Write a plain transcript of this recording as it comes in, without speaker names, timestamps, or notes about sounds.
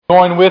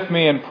Join with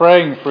me in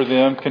praying for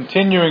them,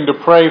 continuing to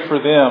pray for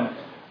them.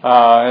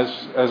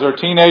 As our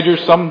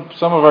teenagers, some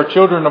of our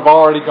children have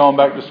already gone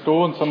back to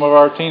school, and some of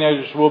our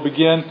teenagers will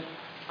begin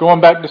going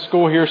back to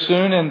school here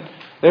soon, and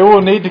they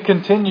will need to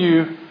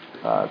continue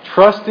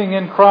trusting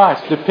in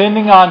Christ,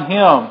 depending on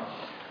Him,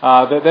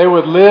 that they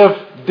would live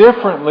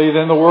differently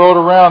than the world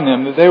around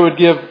them, that they would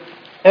give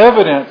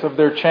evidence of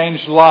their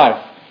changed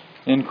life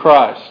in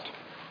Christ.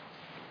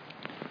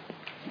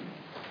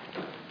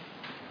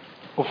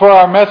 Well, for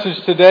our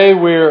message today,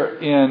 we're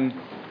in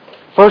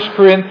 1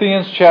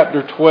 Corinthians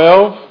chapter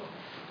 12.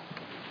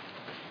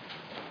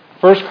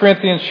 1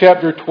 Corinthians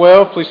chapter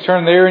 12. Please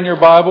turn there in your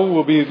Bible.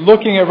 We'll be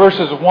looking at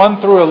verses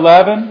 1 through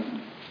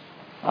 11.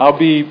 I'll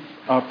be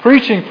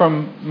preaching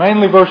from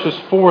mainly verses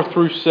 4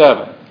 through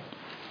 7.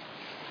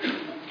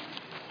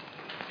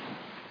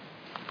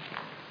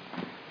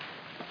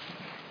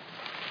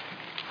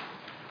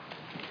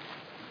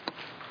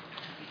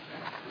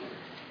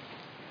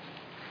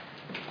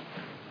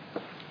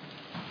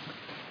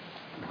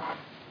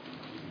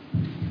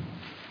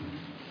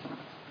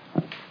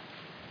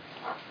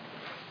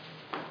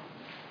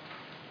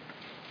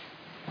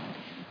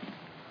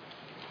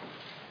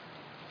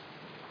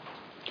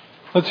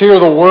 Let's hear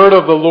the word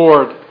of the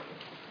Lord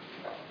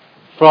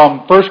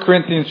from 1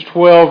 Corinthians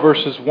 12,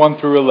 verses 1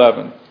 through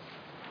 11.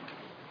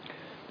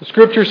 The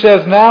Scripture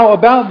says, "Now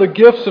about the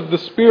gifts of the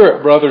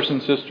Spirit, brothers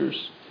and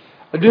sisters,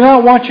 I do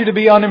not want you to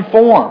be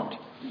uninformed.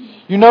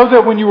 You know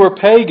that when you were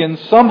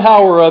pagans,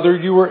 somehow or other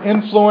you were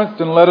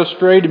influenced and led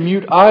astray to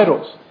mute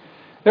idols.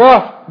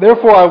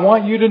 Therefore I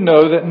want you to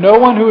know that no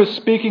one who is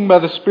speaking by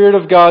the Spirit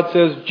of God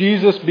says,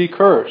 'Jesus be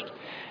cursed,'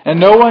 and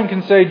no one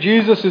can say,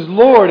 'Jesus is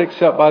Lord,'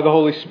 except by the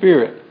Holy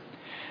Spirit.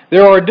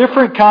 There are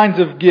different kinds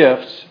of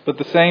gifts, but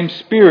the same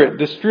Spirit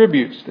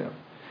distributes them.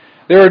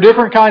 There are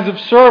different kinds of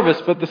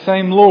service, but the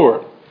same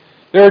Lord.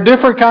 There are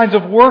different kinds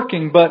of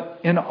working, but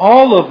in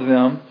all of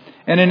them,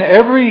 and in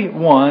every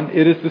one,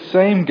 it is the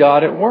same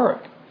God at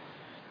work.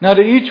 Now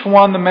to each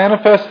one, the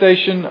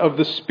manifestation of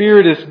the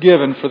Spirit is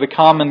given for the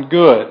common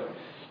good.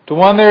 To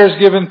one there is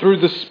given through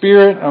the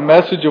Spirit a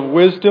message of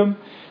wisdom,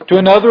 to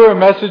another a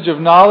message of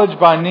knowledge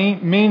by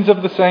means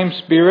of the same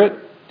Spirit,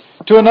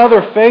 to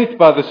another faith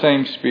by the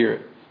same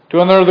Spirit, to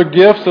another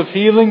gifts of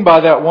healing by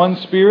that one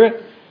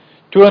Spirit,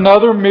 to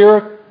another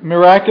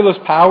miraculous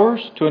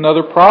powers, to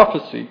another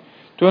prophecy,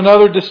 to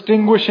another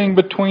distinguishing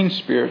between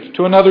spirits,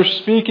 to another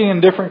speaking in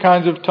different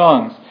kinds of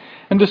tongues,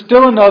 and to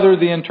still another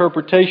the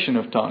interpretation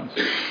of tongues.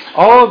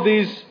 All of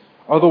these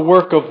are the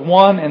work of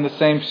one and the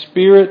same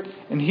Spirit,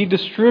 and He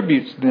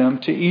distributes them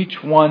to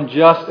each one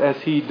just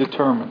as He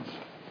determines."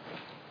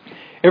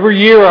 Every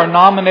year our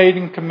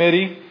nominating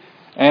committee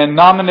and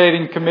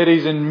nominating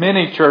committees in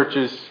many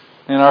churches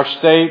in our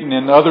state and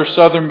in other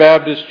Southern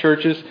Baptist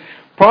churches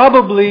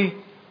probably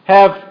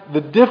have the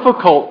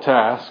difficult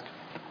task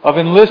of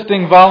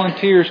enlisting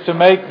volunteers to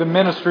make the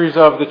ministries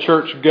of the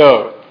church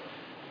go.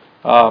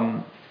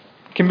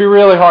 It can be a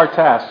really hard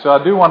task. So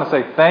I do want to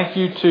say thank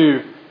you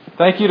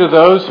to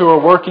those who are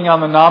working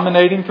on the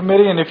nominating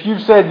committee. And if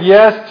you've said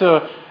yes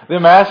to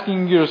them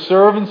asking you to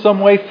serve in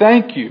some way,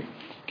 thank you.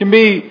 It can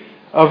be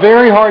a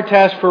very hard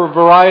task for a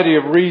variety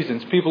of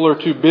reasons. People are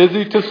too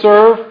busy to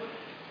serve.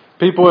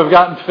 People have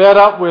gotten fed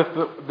up with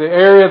the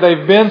area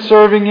they've been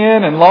serving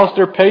in and lost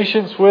their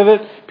patience with it.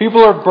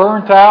 People are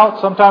burnt out.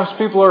 Sometimes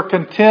people are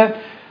content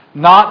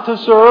not to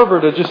serve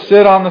or to just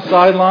sit on the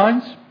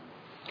sidelines.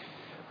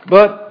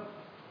 But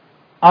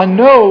I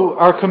know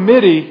our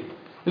committee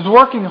is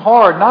working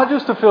hard, not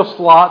just to fill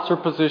slots or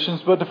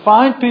positions, but to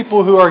find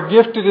people who are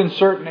gifted in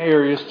certain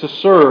areas to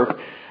serve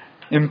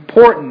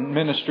important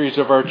ministries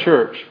of our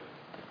church.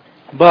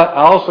 But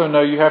I also know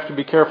you have to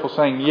be careful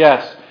saying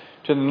yes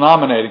to the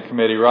nominating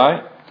committee,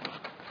 right?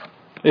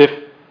 If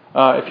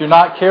you're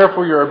not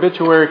careful, your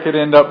obituary could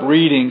end up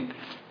reading,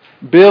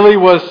 Billy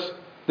was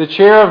the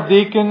chair of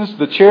deacons,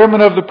 the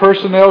chairman of the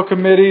personnel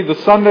committee, the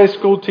Sunday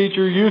school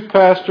teacher, youth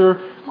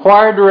pastor,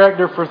 choir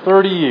director for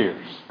 30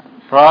 years,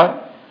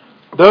 right?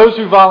 Those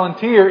who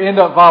volunteer end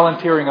up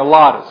volunteering a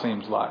lot, it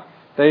seems like.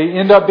 They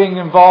end up being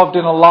involved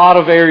in a lot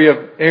of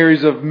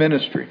areas of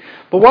ministry.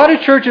 But why do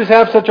churches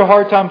have such a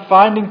hard time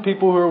finding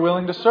people who are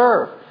willing to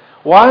serve?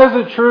 Why is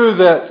it true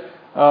that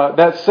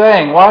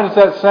why does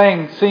that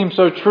saying seem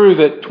so true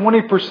that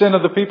 20%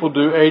 of the people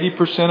do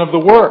 80% of the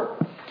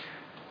work?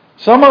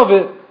 Some of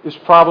it is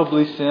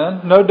probably sin,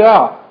 no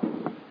doubt.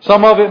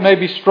 Some of it may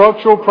be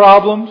structural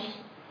problems.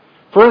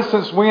 For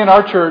instance, we in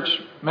our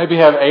church maybe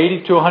have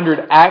 80 to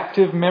 100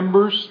 active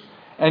members,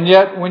 and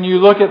yet when you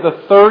look at the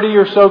 30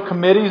 or so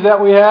committees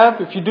that we have,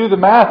 if you do the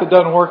math, it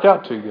doesn't work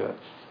out too good.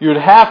 You would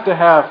have to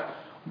have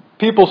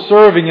people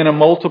serving in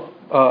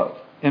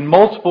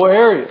multiple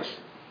areas.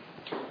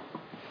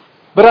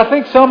 But I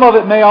think some of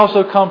it may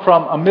also come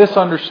from a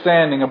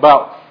misunderstanding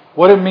about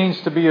what it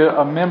means to be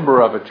a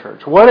member of a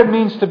church, what it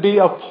means to be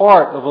a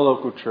part of a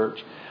local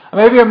church.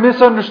 Maybe a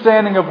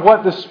misunderstanding of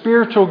what the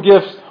spiritual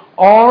gifts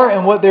are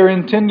and what they're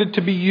intended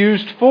to be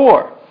used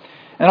for.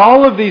 And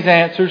all of these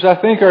answers, I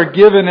think, are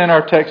given in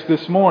our text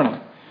this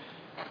morning.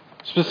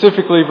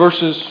 specifically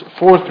verses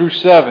 4 through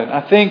 7.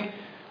 I think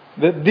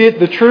that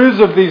the truths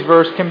of these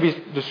verses can be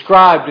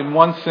described in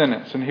one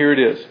sentence, and here it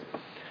is.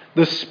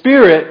 The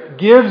Spirit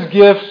gives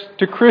gifts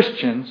to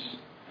Christians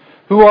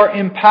who are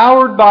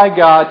empowered by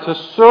God to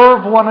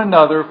serve one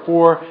another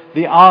for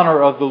the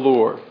honor of the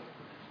Lord.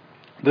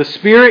 The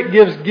Spirit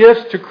gives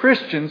gifts to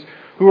Christians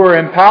who are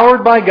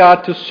empowered by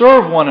God to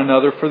serve one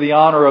another for the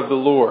honor of the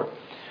Lord.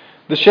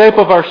 The shape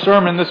of our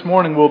sermon this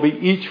morning will be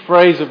each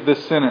phrase of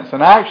this sentence.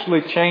 And I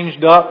actually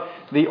changed up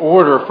the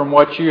order from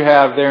what you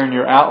have there in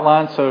your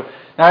outline. So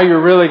now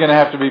you're really going to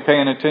have to be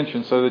paying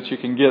attention so that you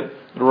can get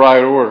the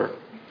right order.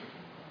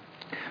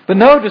 But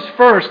notice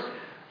first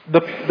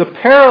the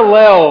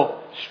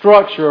parallel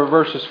structure of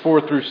verses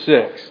 4 through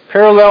 6.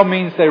 Parallel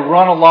means they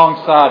run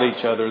alongside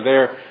each other.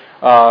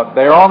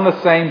 They're on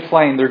the same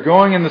plane. They're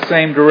going in the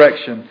same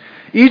direction.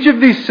 Each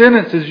of these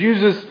sentences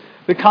uses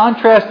the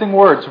contrasting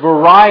words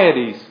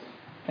varieties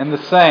and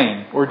the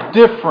same, or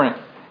different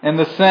and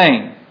the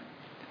same.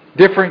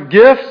 Different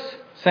gifts,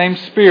 same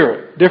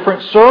Spirit.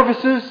 Different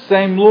services,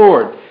 same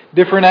Lord.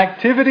 Different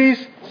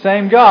activities,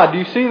 same God. Do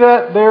you see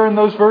that there in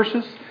those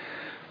verses?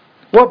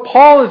 What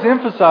Paul is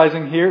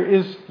emphasizing here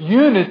is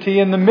unity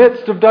in the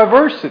midst of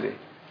diversity.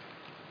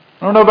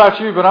 I don't know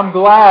about you, but I'm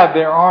glad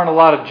there aren't a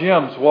lot of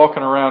Jims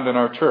walking around in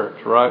our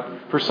church, right?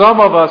 For some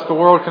of us, the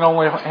world can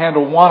only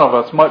handle one of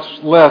us, much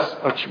less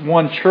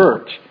one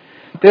church.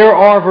 There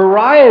are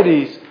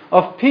varieties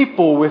of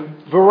people with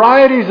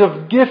varieties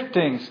of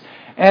giftings,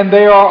 and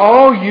they are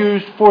all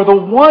used for the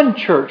one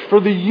church, for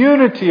the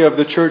unity of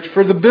the church,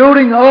 for the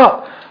building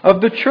up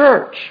of the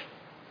church.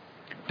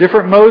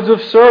 Different modes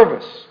of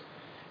service,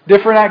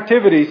 different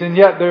activities, and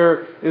yet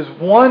there is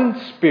one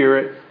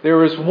Spirit,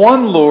 there is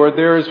one Lord,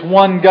 there is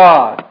one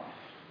God.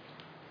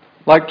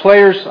 Like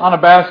players on a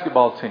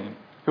basketball team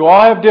who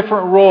all have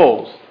different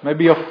roles,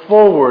 maybe a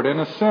forward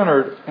and a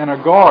center and a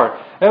guard.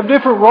 They have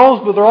different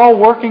roles, but they're all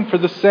working for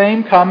the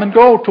same common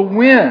goal, to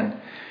win.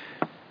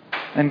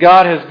 And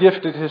God has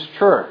gifted His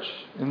church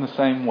in the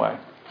same way.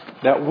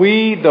 That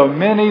we, though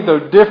many,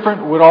 though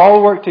different, would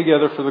all work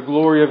together for the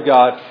glory of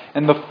God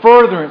and the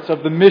furtherance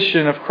of the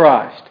mission of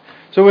Christ.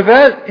 So with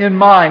that in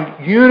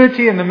mind,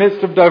 unity in the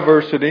midst of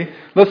diversity,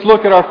 let's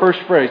look at our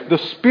first phrase. The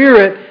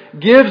Spirit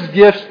gives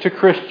gifts to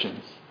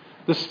Christians.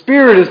 The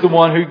Spirit is the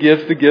one who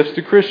gives the gifts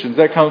to Christians.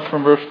 That comes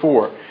from verse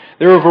 4.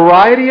 There are a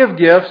variety of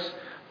gifts,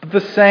 but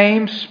the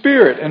same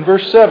Spirit. In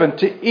verse 7,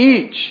 to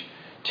each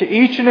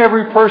and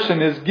every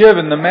person is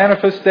given the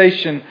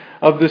manifestation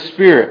of the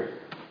Spirit.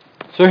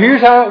 So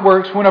here's how it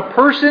works. When a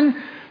person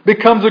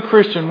becomes a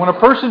Christian, when a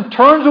person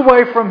turns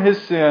away from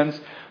his sins,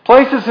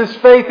 places his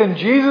faith in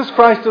Jesus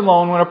Christ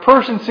alone, when a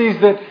person sees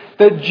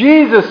that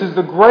Jesus is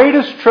the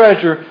greatest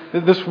treasure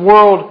that this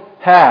world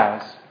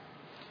has,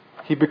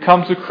 he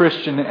becomes a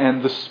Christian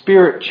and the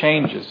Spirit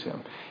changes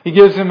him. He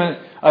gives him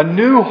a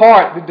new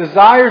heart that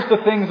desires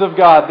the things of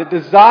God, that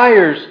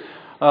desires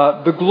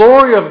the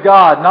glory of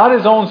God, not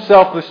his own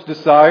selfish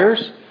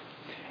desires.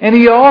 And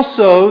he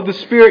also, the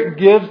Spirit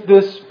gives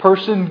this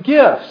person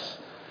gifts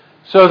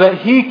so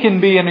that he can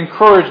be an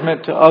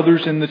encouragement to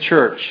others in the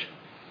church.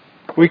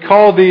 We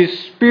call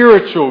these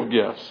spiritual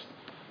gifts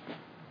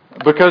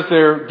because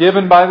they're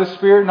given by the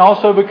Spirit and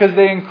also because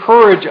they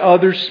encourage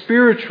others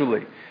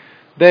spiritually.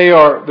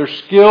 They're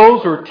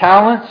skills or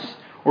talents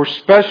or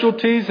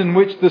specialties in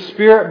which the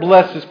Spirit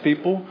blesses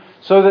people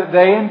so that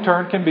they in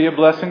turn can be a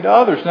blessing to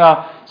others.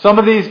 Now, some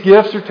of these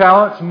gifts or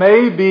talents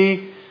may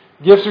be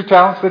gifts or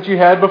talents that you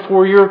had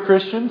before you were a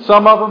Christian.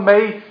 Some of them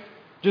may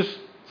just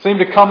seem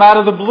to come out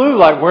of the blue,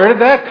 like where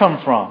did that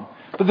come from?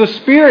 But the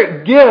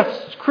Spirit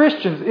gifts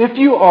Christians. If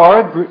you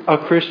are a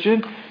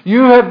Christian,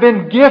 you have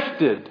been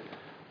gifted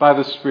by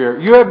the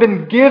Spirit. You have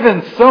been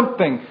given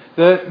something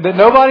that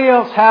nobody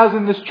else has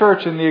in this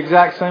church in the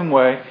exact same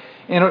way,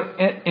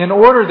 in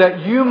order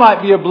that you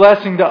might be a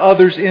blessing to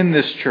others in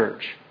this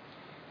church.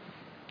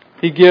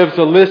 He gives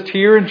a list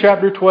here in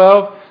chapter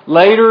 12.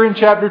 Later in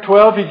chapter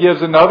 12, he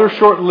gives another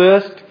short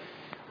list.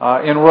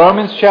 In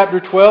Romans chapter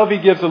 12, he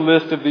gives a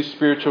list of these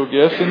spiritual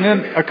gifts. And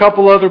then a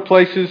couple other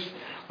places,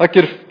 like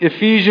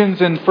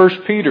Ephesians and 1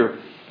 Peter,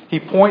 he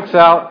points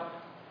out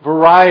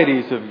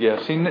varieties of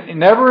gifts. He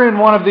never in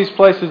one of these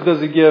places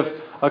does he give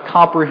a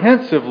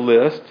comprehensive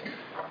list.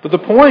 But the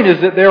point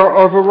is that there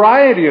are a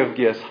variety of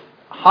gifts.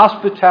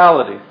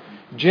 Hospitality,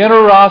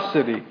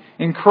 generosity,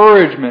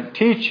 encouragement,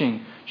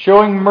 teaching,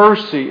 showing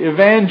mercy,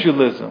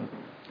 evangelism.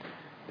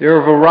 There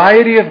are a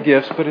variety of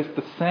gifts, but it's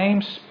the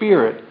same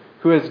Spirit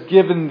who has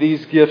given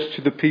these gifts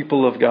to the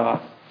people of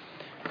God.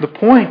 The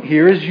point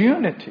here is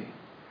unity.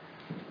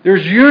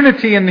 There's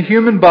unity in the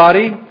human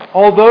body,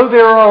 although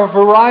there are a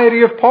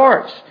variety of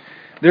parts.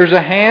 There's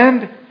a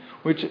hand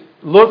which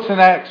looks and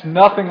acts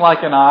nothing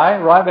like an eye,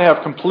 right? They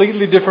have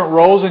completely different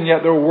roles, and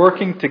yet they're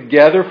working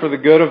together for the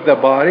good of the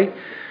body.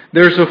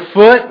 There's a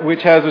foot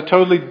which has a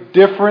totally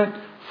different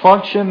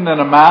function than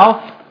a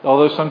mouth,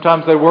 although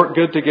sometimes they work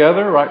good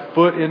together, right?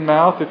 Foot in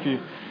mouth if you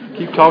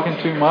keep talking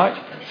too much.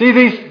 See,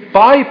 these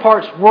body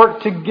parts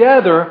work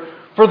together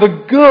for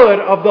the good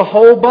of the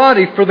whole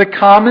body, for the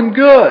common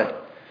good.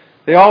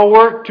 They all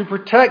work to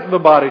protect the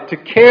body, to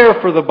care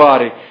for the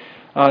body,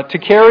 to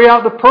carry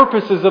out the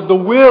purposes of the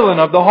will and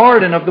of the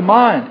heart and of the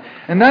mind.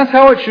 And that's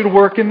how it should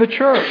work in the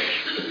church.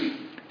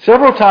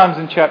 Several times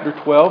in chapter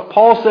 12,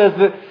 Paul says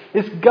that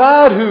it's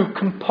God who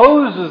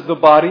composes the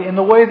body in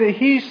the way that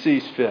He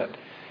sees fit.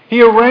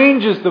 He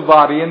arranges the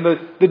body and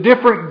the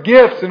different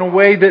gifts in a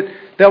way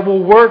that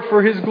will work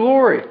for His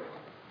glory.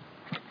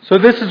 So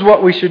this is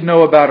what we should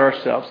know about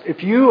ourselves.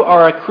 If you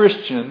are a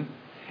Christian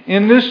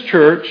in this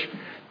church,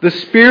 the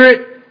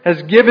Spirit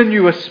has given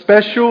you a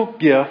special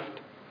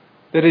gift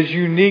that is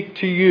unique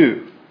to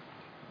you.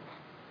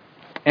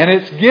 And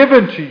it's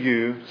given to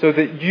you so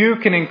that you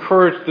can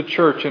encourage the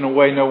church in a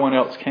way no one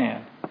else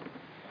can.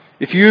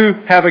 If you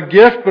have a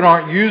gift but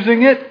aren't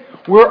using it,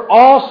 we're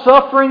all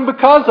suffering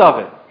because of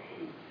it.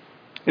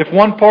 If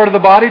one part of the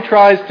body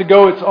tries to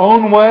go its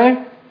own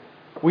way,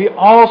 we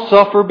all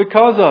suffer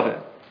because of it.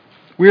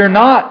 We are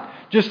not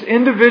just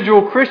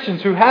individual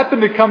Christians who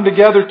happen to come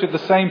together to the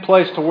same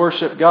place to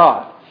worship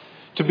God,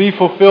 to be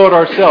fulfilled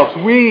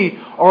ourselves. We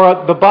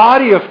are the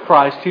body of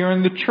Christ here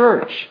in the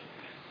church.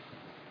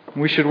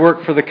 We should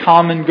work for the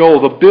common goal,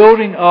 the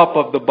building up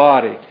of the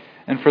body,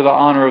 and for the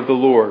honor of the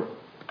Lord.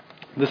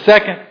 The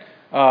second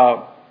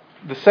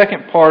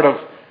part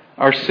of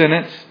our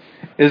sentence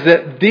is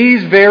that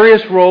these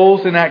various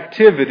roles and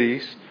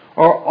activities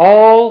are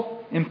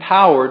all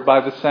empowered by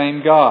the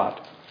same God.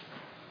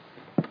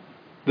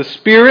 The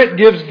Spirit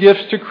gives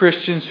gifts to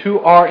Christians who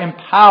are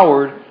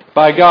empowered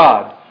by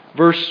God.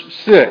 Verse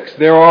 6,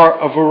 there are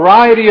a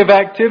variety of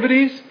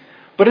activities,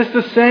 but it's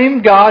the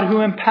same God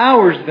who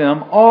empowers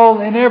them all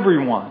and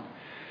everyone.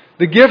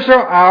 The gifts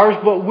are ours,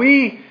 but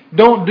we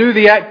don't do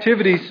the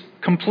activities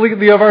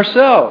completely of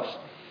ourselves.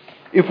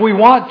 If we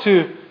want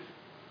to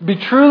be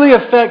truly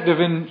effective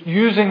in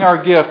using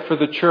our gift for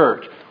the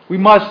church, we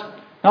must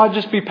not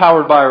just be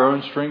powered by our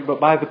own strength,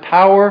 but by the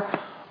power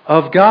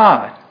of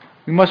God.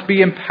 We must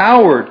be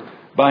empowered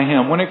by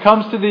Him. When it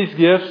comes to these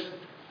gifts,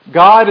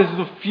 God is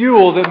the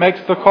fuel that makes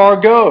the car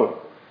go.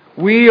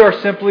 We are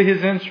simply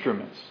His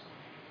instruments.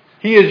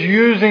 He is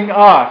using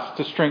us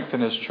to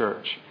strengthen His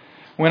church.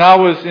 When I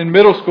was in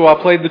middle school,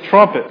 I played the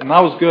trumpet, and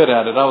I was good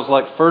at it. I was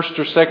like first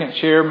or second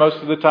chair most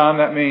of the time.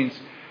 That means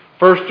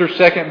first or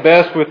second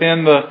best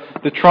within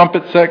the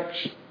trumpet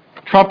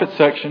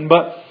section.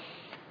 But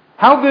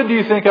how good do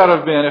you think I'd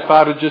have been if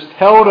I'd have just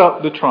held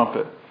up the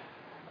trumpet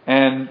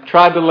and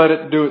tried to let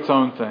it do its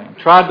own thing?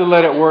 Tried to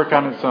let it work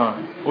on its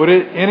own? Would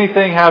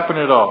anything happen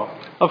at all?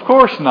 Of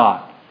course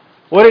not.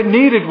 What it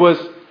needed was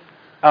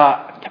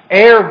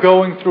air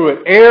going through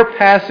it, air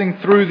passing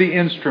through the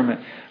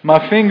instrument,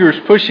 my fingers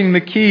pushing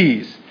the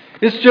keys.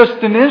 It's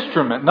just an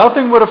instrument.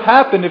 Nothing would have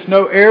happened if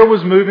no air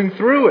was moving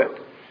through it.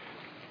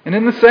 And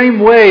in the same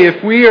way,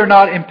 if we are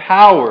not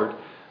empowered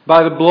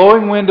by the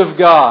blowing wind of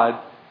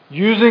God,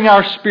 using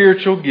our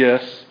spiritual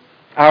gifts,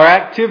 our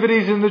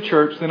activities in the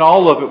church, then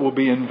all of it will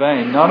be in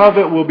vain. None of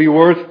it will be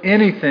worth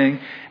anything,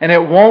 and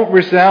it won't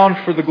resound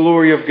for the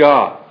glory of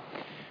God.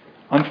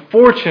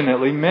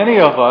 Unfortunately, many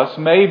of us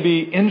may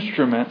be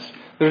instruments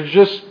that are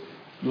just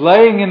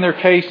laying in their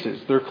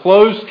cases, their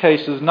closed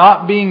cases,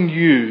 not being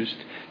used,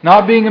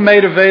 not being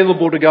made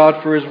available to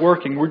God for His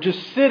working. We're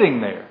just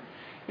sitting there,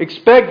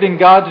 expecting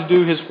God to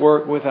do His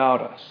work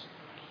without us.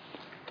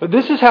 But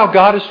this is how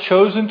God has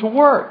chosen to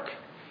work.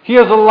 He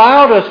has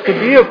allowed us to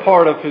be a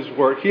part of His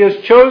work. He has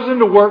chosen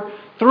to work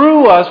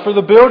through us for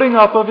the building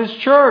up of His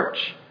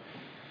church.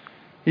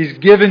 He's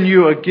given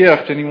you a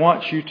gift and He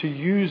wants you to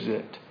use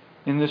it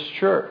in this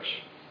church.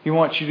 He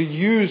wants you to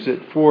use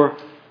it for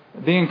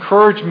the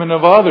encouragement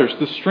of others,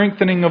 the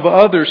strengthening of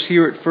others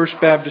here at First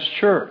Baptist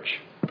Church.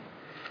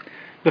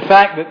 The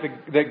fact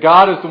that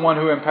God is the one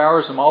who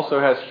empowers them also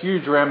has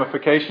huge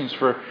ramifications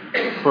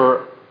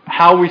for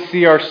how we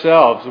see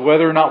ourselves,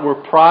 whether or not we're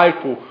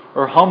prideful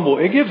or humble.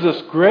 It gives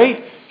us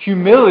great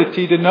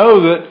humility to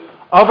know that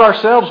of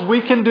ourselves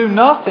we can do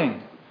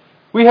nothing.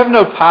 We have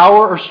no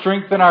power or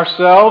strength in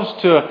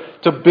ourselves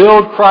to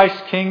build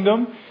Christ's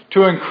kingdom,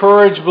 to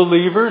encourage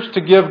believers,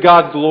 to give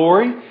God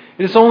glory.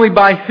 It is only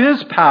by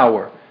His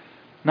power,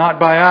 not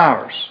by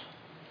ours.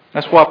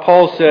 That's why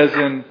Paul says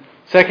in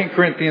 2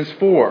 Corinthians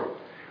 4,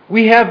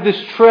 we have this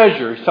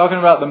treasure. He's talking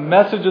about the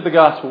message of the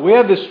gospel. We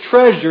have this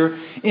treasure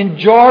in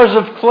jars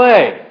of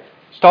clay.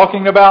 He's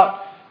talking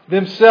about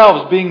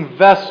themselves being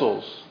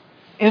vessels,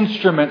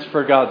 instruments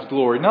for God's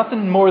glory.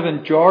 Nothing more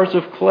than jars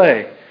of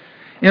clay.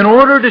 In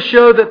order to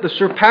show that the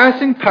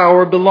surpassing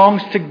power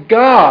belongs to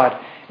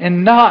God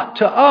and not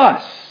to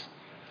us.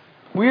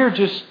 We are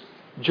just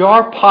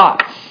jar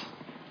pots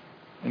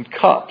and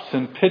cups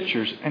and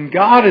pitchers, and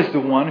God is the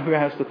one who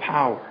has the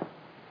power.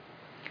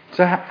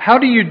 So how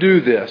do you do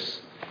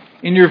this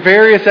in your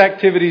various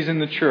activities in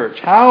the church?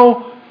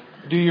 How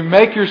do you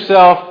make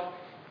yourself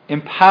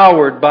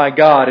empowered by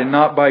God and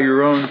not by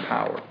your own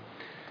power?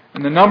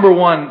 And the number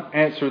one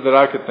answer that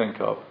I could think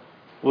of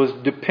was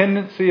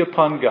dependency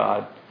upon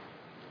God,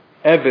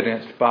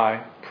 evidenced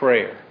by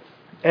prayer,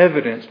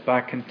 evidenced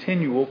by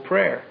continual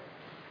prayer.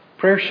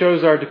 Prayer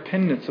shows our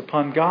dependence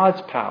upon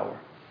God's power.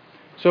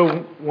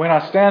 So when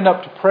I stand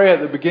up to pray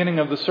at the beginning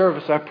of the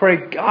service, I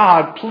pray,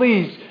 God,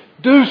 please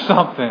do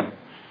something.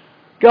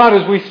 God,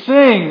 as we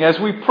sing, as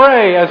we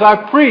pray, as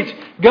I preach,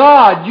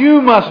 God,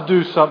 you must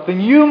do something.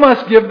 You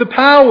must give the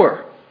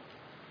power.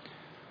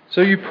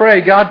 So you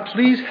pray, God,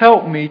 please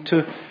help me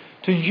to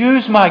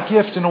use my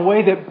gift in a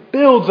way that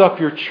builds up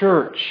your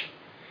church.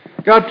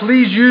 God,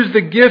 please use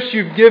the gifts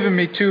you've given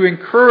me to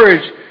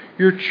encourage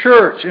your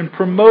church and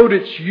promote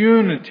its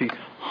unity.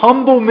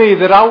 Humble me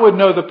that I would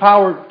know the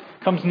power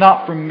comes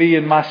not from me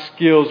and my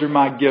skills or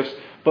my gifts,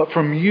 but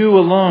from you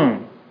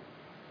alone.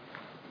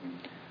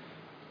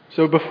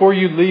 So before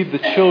you lead the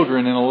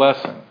children in a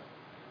lesson,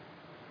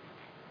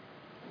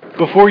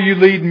 before you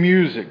lead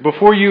music,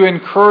 before you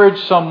encourage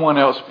someone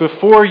else,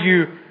 before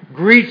you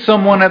greet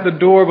someone at the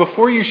door,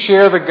 before you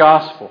share the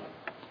gospel,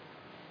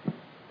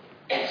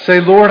 say,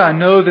 Lord, I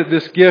know that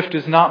this gift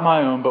is not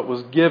my own, but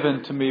was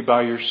given to me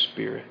by your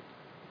Spirit.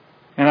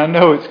 And I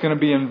know it's going to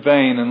be in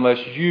vain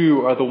unless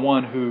you are the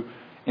one who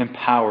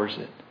empowers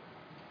it.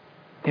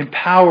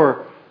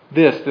 Empower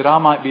this, that I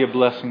might be a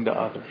blessing to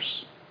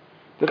others,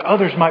 that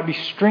others might be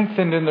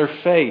strengthened in their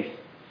faith.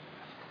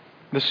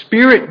 The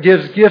Spirit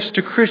gives gifts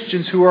to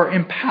Christians who are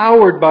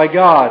empowered by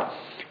God.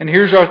 And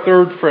here's our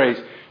third phrase,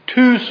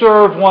 to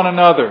serve one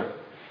another.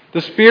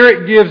 The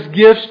Spirit gives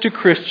gifts to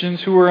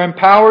Christians who are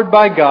empowered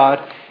by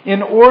God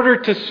in order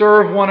to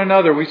serve one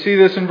another. We see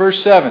this in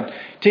verse 7.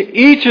 To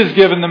each is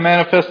given the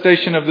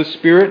manifestation of the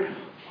Spirit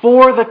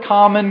for the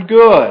common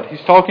good.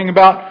 He's talking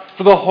about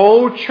for the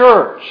whole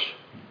church.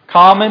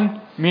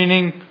 Common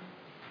meaning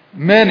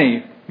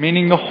many,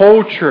 meaning the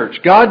whole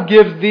church. God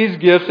gives these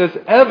gifts as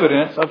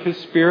evidence of His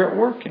Spirit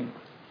working.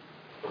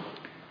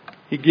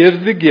 He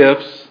gives the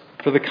gifts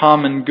for the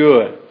common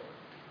good.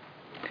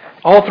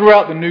 All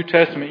throughout the New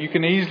Testament, you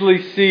can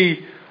easily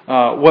see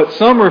what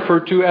some refer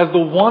to as the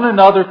one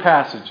another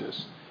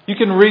passages. You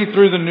can read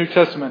through the New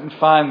Testament and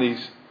find these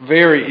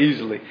very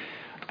easily.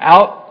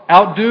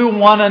 Outdo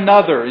one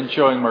another in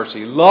showing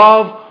mercy.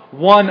 Love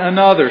one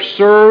another.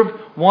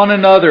 Serve one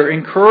another.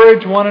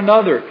 Encourage one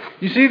another.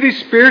 You see, these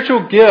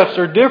spiritual gifts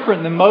are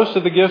different than most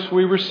of the gifts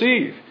we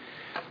receive.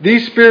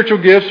 These spiritual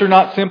gifts are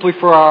not simply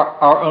for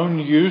our own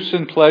use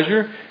and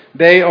pleasure.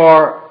 They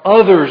are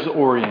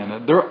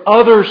others-oriented. They're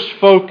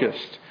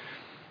others-focused.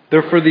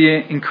 They're for the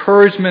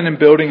encouragement and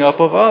building up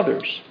of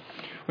others.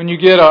 When you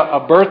get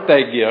a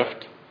birthday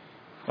gift,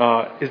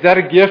 is that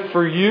a gift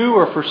for you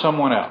or for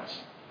someone else?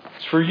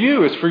 It's for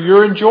you. It's for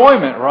your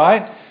enjoyment,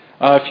 right?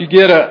 If you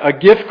get a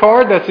gift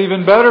card, that's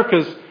even better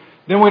because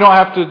then we don't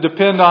have to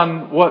depend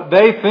on what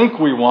they think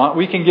we want.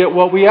 We can get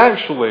what we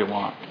actually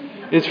want.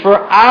 It's for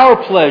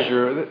our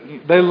pleasure.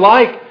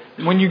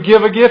 When you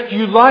give a gift,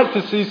 you like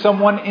to see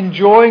someone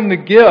enjoying the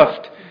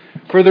gift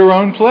for their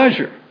own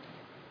pleasure.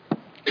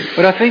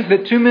 But I think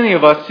that too many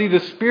of us see the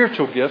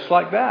spiritual gifts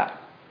like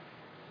that.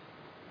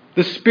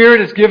 The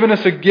Spirit has given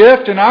us a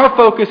gift, and our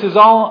focus is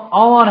all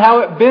on how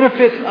it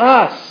benefits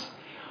us.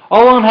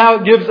 All on how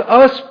it gives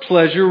us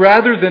pleasure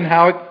rather than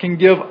how it can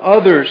give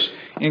others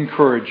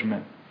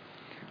encouragement.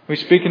 We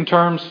speak in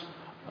terms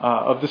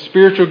of the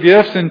spiritual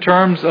gifts in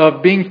terms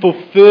of being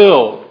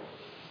fulfilled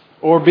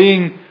or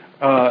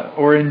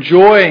or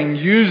enjoying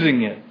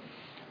using it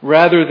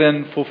rather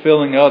than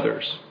fulfilling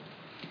others.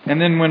 And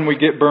then when we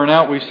get burnt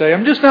out, we say,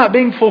 I'm just not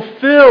being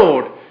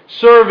fulfilled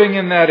serving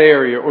in that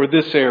area or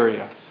this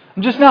area.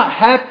 I'm just not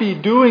happy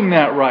doing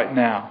that right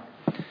now.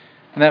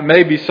 And that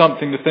may be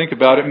something to think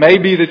about. It may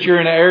be that you're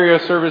in an area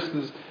of service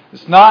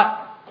that's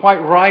not quite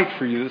right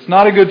for you. It's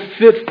not a good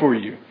fit for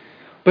you.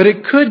 But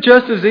it could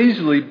just as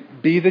easily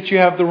be that you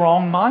have the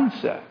wrong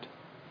mindset.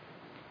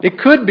 It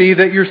could be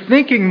that you're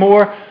thinking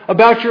more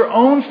about your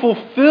own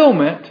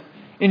fulfillment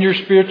in your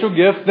spiritual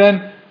gift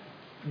than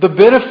the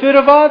benefit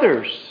of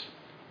others,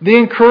 the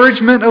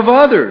encouragement of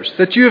others,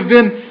 that you have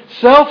been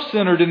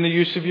self-centered in the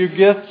use of your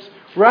gifts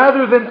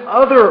rather than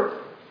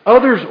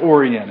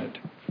others-oriented.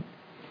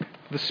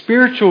 The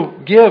spiritual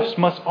gifts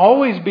must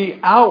always be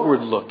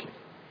outward-looking.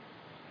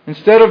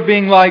 Instead of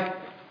being like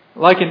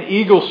an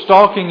eagle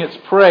stalking its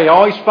prey,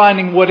 always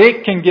finding what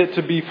it can get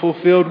to be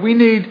fulfilled, we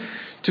need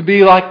to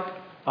be like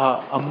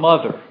a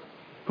mother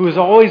who is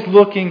always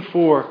looking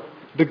for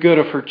the good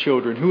of her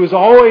children, who is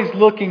always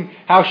looking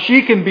how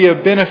she can be a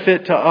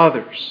benefit to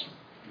others.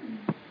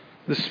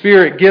 The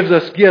Spirit gives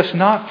us gifts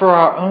not for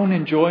our own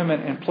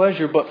enjoyment and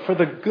pleasure, but for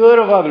the good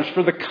of others,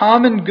 for the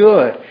common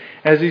good.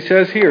 As He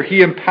says here,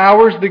 He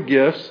empowers the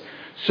gifts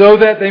so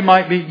that they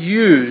might be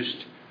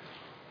used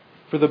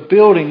for the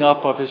building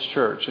up of His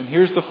church. And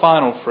here's the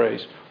final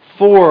phrase,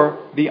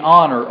 for the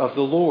honor of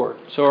the Lord.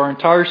 So our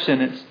entire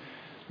sentence,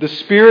 the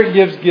Spirit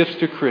gives gifts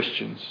to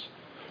Christians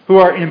who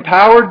are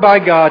empowered by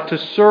God to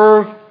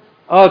serve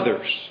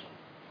others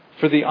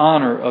for the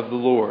honor of the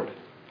Lord.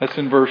 That's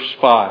in verse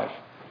 5.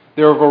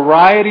 There are a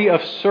variety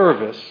of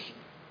service,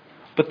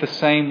 but the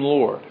same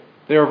Lord.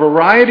 There are a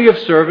variety of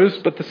service,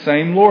 but the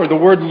same Lord. The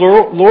word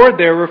Lord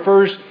there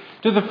refers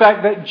to the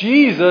fact that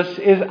Jesus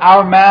is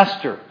our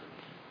Master.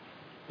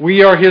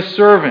 We are His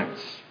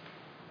servants.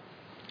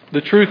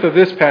 The truth of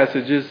this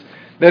passage is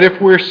that if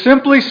we're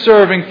simply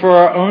serving for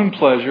our own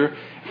pleasure,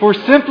 if we're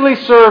simply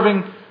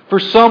serving for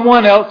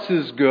someone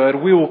else's good,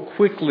 we will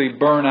quickly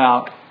burn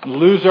out,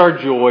 lose our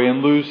joy,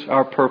 and lose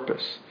our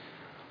purpose.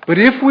 But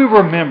if we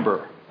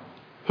remember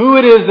who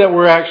it is that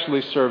we're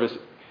actually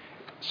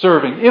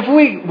serving, if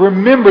we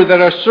remember that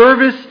our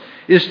service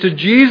is to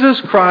Jesus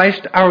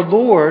Christ, our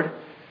Lord,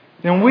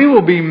 then we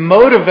will be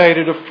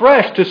motivated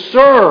afresh to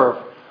serve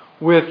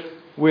with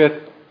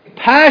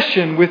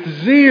passion, with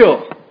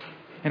zeal.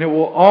 And it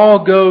will all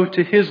go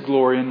to His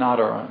glory and not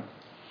our own.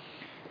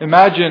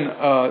 Imagine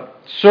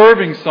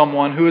serving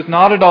someone who is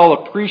not at all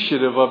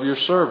appreciative of your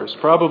service.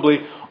 Probably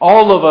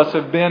all of us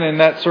have been in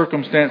that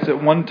circumstance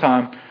at one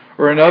time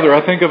or another.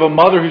 I think of a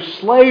mother who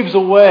slaves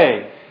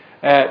away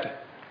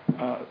at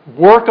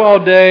work all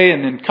day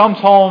and then comes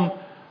home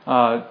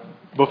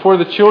before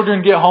the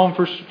children get home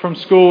from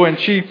school, and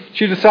she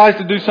decides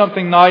to do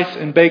something nice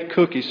and bake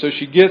cookies. So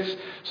she gets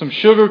some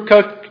sugar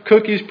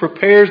cookies,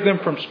 prepares them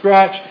from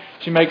scratch.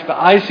 She makes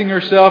the icing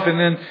herself, and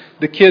then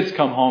the kids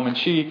come home, and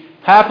she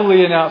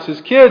happily announces,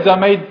 "Kids, I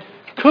made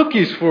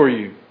cookies for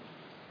you."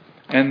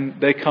 And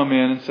they come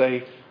in and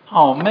say,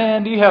 "Oh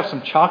man, do you have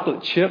some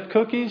chocolate chip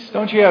cookies?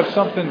 Don't you have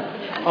something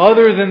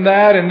other than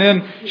that?" And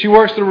then she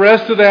works the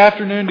rest of the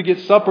afternoon to get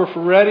supper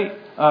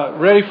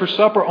ready for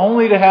supper,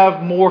 only to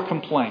have more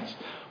complaints.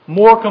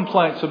 More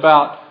complaints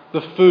about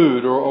the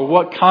food or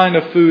what kind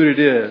of food it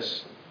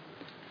is.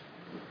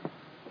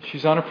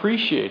 She's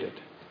unappreciated.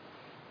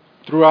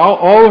 Throughout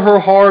all her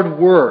hard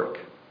work,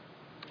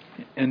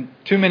 in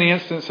too many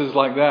instances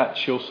like that,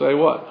 she'll say,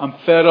 "What? I'm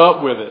fed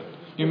up with it.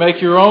 You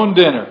make your own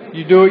dinner.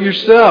 You do it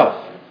yourself.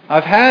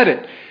 I've had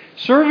it."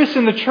 Service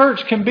in the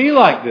church can be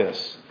like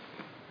this.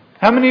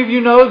 How many of you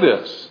know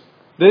this?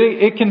 That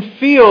it can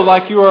feel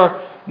like you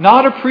are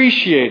not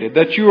appreciated,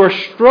 that you are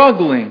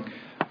struggling.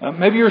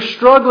 Maybe you're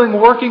struggling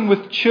working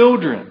with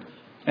children,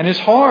 and it's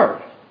hard,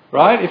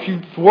 right? If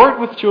you've worked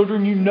with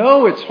children, you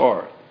know it's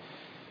hard.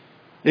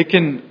 It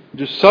can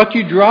just suck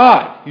you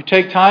dry. You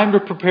take time to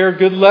prepare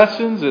good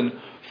lessons and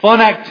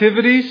fun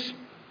activities,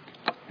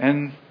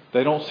 and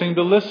they don't seem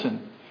to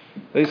listen.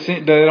 They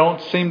don't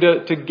seem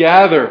to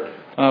gather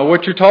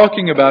what you're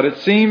talking about. It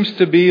seems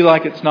to be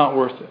like it's not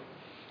worth it.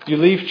 You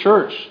leave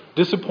church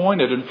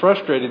disappointed and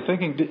frustrated,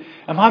 thinking,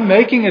 "Am I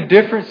making a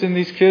difference in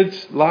these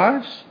kids'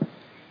 lives?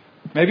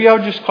 Maybe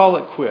I'll just call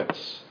it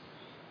quits.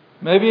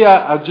 Maybe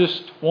I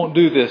just won't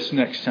do this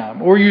next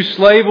time." Or you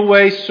slave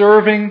away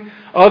serving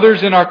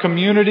others in our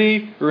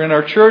community or in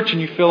our church,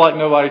 and you feel like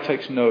nobody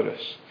takes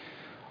notice.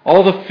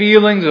 All the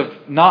feelings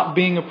of not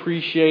being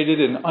appreciated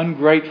and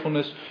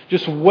ungratefulness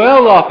just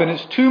well up, and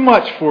it's too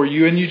much for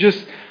you, and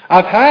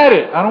I've had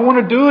it. I don't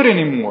want to do it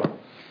anymore.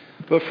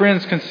 But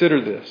friends,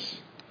 consider this.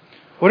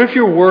 What if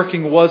your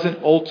working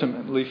wasn't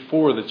ultimately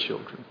for the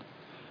children,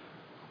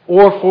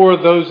 or for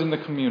those in the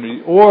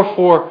community, or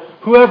for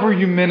whoever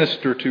you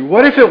minister to?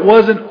 What if it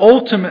wasn't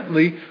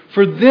ultimately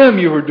for them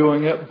you were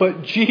doing it,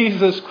 but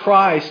Jesus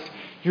Christ,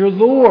 your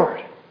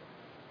Lord?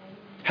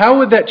 How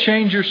would that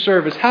change your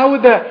service? How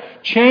would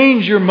that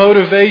change your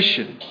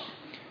motivation?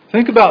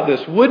 Think about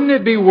this. Wouldn't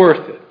it be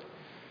worth it?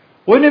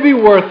 Wouldn't it be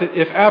worth it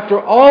if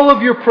after all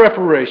of your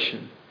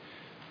preparation,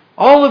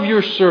 all of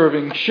your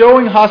serving,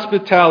 showing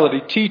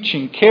hospitality,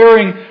 teaching,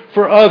 caring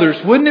for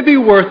others, wouldn't it be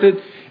worth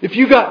it if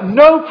you got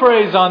no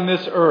praise on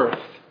this earth,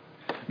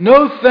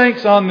 no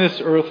thanks on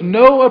this earth,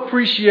 no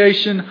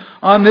appreciation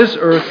on this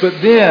earth,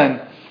 but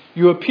then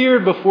you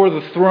appeared before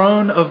the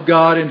throne of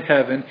God in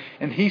heaven,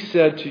 and He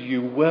said to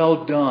you,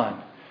 "Well done,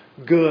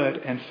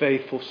 good and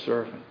faithful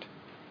servant.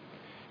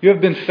 You have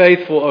been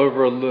faithful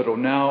over a little.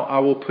 Now I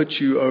will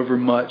put you over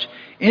much.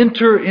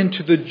 Enter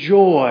into the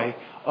joy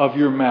of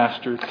your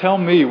master." Tell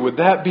me, would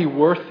that be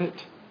worth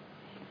it?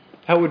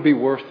 That would be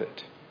worth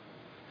it.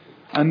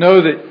 I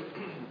know that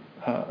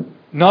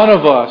none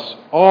of us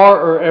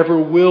are or ever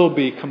will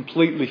be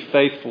completely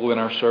faithful in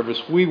our service.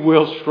 We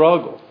will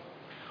struggle.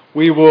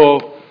 We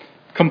will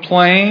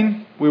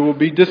complain. We will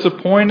be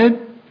disappointed.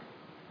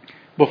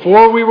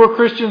 Before we were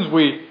Christians,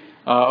 we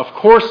of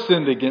course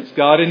sinned against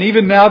God. And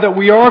even now that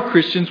we are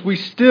Christians, we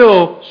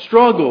still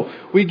struggle.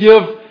 We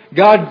give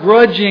God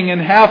grudging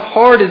and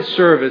half-hearted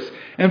service.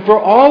 And for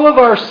all of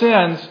our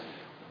sins,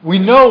 we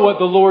know what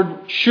the Lord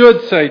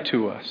should say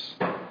to us.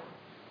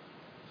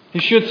 He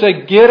should say,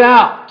 "Get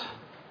out,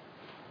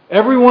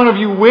 every one of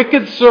you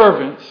wicked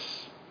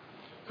servants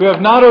who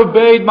have not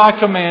obeyed my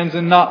commands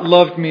and not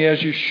loved me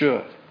as you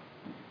should."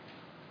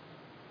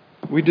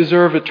 We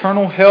deserve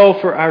eternal hell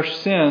for our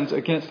sins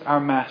against our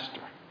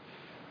master.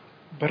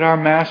 But our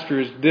master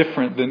is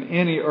different than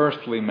any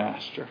earthly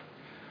master.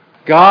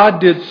 God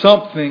did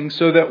something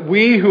so that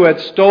we who had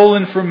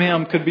stolen from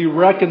Him could be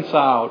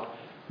reconciled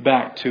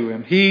back to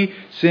Him. He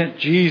sent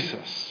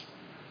Jesus.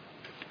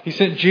 He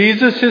sent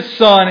Jesus, His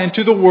Son,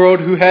 into the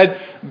world who had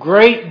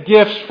great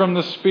gifts from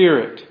the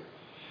Spirit.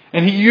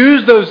 And He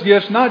used those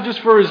gifts not just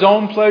for His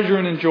own pleasure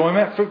and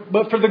enjoyment,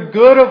 but for the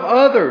good of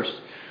others,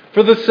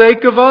 for the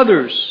sake of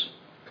others.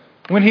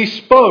 When He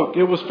spoke,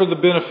 it was for the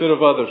benefit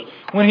of others.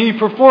 When He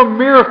performed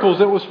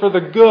miracles, it was for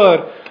the good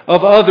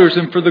of others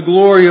and for the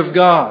glory of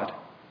God.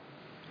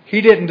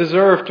 He didn't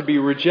deserve to be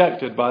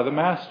rejected by the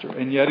Master,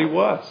 and yet He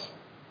was.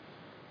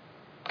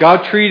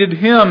 God treated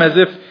Him as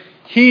if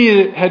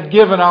He had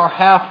given our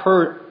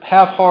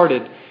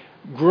half-hearted,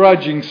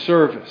 grudging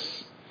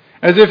service.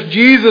 As if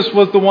Jesus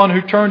was the one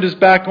who turned His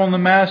back on the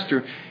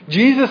Master.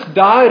 Jesus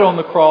died on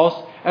the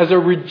cross as a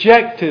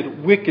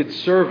rejected, wicked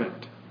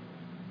servant,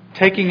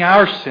 taking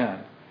our sin,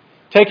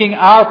 taking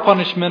our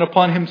punishment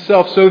upon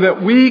Himself so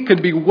that we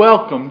could be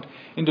welcomed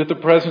into the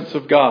presence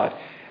of God.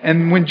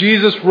 And when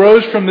Jesus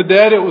rose from the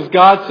dead, it was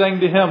God saying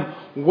to Him,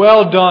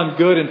 "Well done,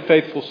 good and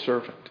faithful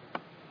servant."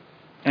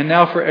 And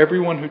now for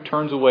everyone who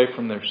turns away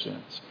from their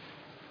sins,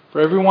 for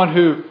everyone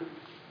who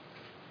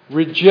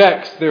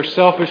rejects their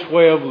selfish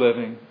way of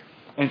living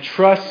and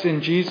trusts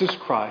in Jesus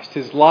Christ,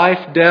 His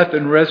life, death,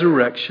 and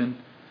resurrection,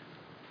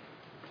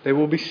 they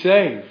will be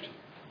saved.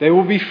 They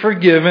will be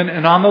forgiven.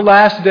 And on the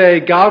last day,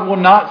 God will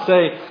not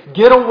say,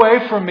 "Get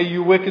away from me,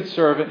 you wicked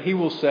servant." He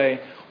will say,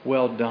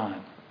 "Well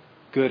done,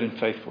 good and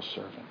faithful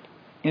servant.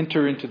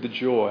 Enter into the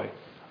joy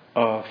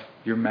of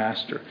your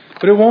Master."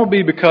 But it won't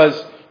be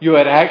because you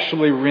had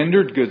actually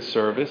rendered good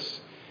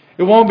service.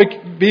 It won't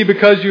be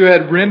because you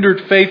had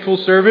rendered faithful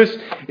service.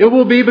 It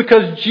will be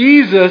because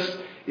Jesus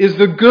is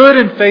the good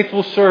and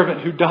faithful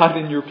servant who died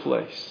in your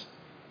place.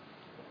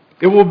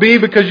 It will be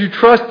because you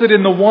trusted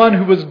in the one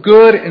who was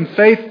good and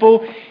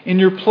faithful in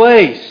your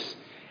place.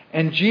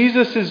 And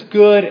Jesus'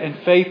 good and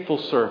faithful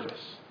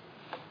service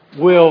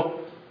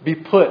will be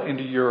put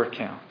into your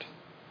account.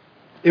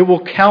 It will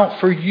count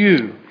for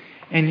you,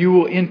 and you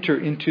will enter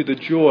into the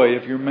joy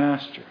of your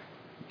Master.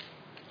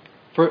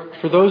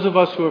 For those of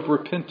us who have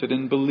repented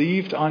and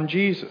believed on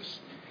Jesus,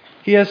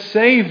 He has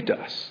saved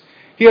us.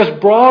 He has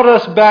brought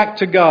us back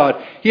to God.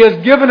 He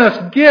has given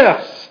us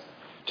gifts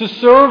to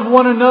serve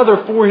one another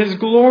for His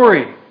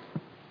glory.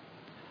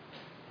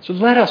 So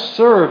let us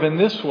serve in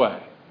this way.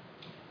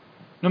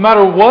 No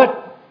matter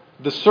what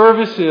the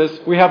service is,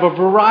 we have a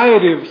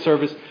variety of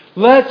service.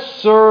 Let's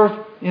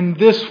serve in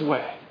this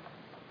way.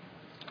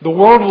 The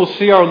world will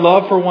see our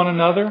love for one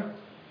another.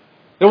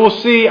 They will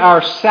see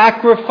our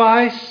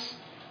sacrifice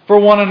for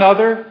one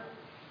another.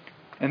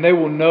 And they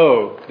will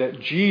know that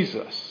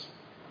Jesus,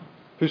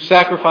 who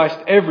sacrificed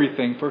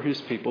everything for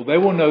His people, they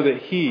will know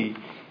that He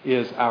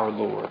is our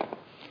Lord.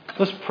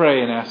 Let's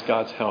pray and ask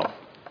God's help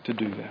to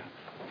do that.